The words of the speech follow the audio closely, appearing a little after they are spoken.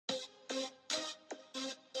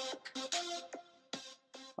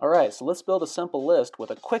Alright, so let's build a simple list with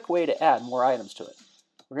a quick way to add more items to it.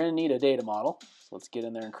 We're going to need a data model, so let's get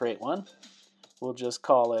in there and create one. We'll just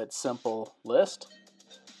call it simple list.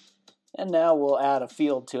 And now we'll add a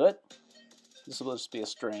field to it. This will just be a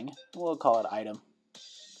string. We'll call it item.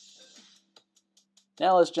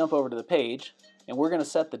 Now let's jump over to the page, and we're going to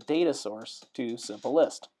set the data source to simple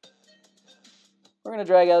list. We're going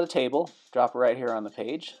to drag out a table, drop it right here on the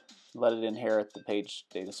page, let it inherit the page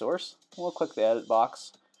data source. We'll click the edit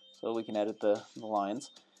box so we can edit the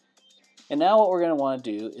lines. And now what we're going to want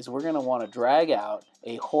to do is we're going to want to drag out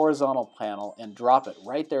a horizontal panel and drop it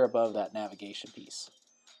right there above that navigation piece.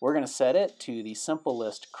 We're going to set it to the simple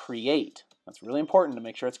list create. That's really important to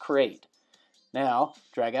make sure it's create. Now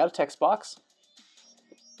drag out a text box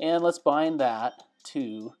and let's bind that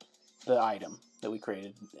to the item that we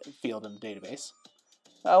created, field in the database.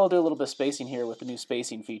 We'll do a little bit of spacing here with the new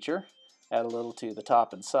spacing feature. Add a little to the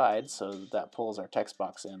top and side so that pulls our text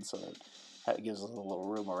box in so that it gives us a little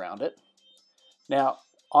room around it. Now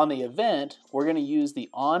on the event, we're going to use the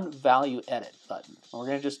on value edit button. And we're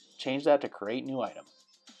going to just change that to create new item.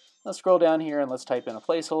 Let's scroll down here and let's type in a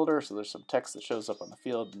placeholder so there's some text that shows up on the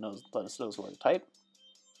field and let us know where to type.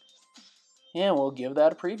 And we'll give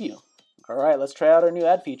that a preview. Alright, let's try out our new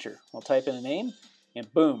add feature. We'll type in a name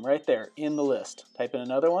and boom, right there in the list. Type in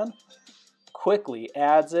another one. Quickly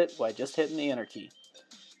adds it by just hitting the enter key.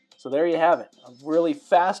 So there you have it, a really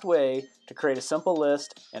fast way to create a simple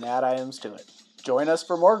list and add items to it. Join us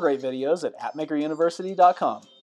for more great videos at appmakeruniversity.com.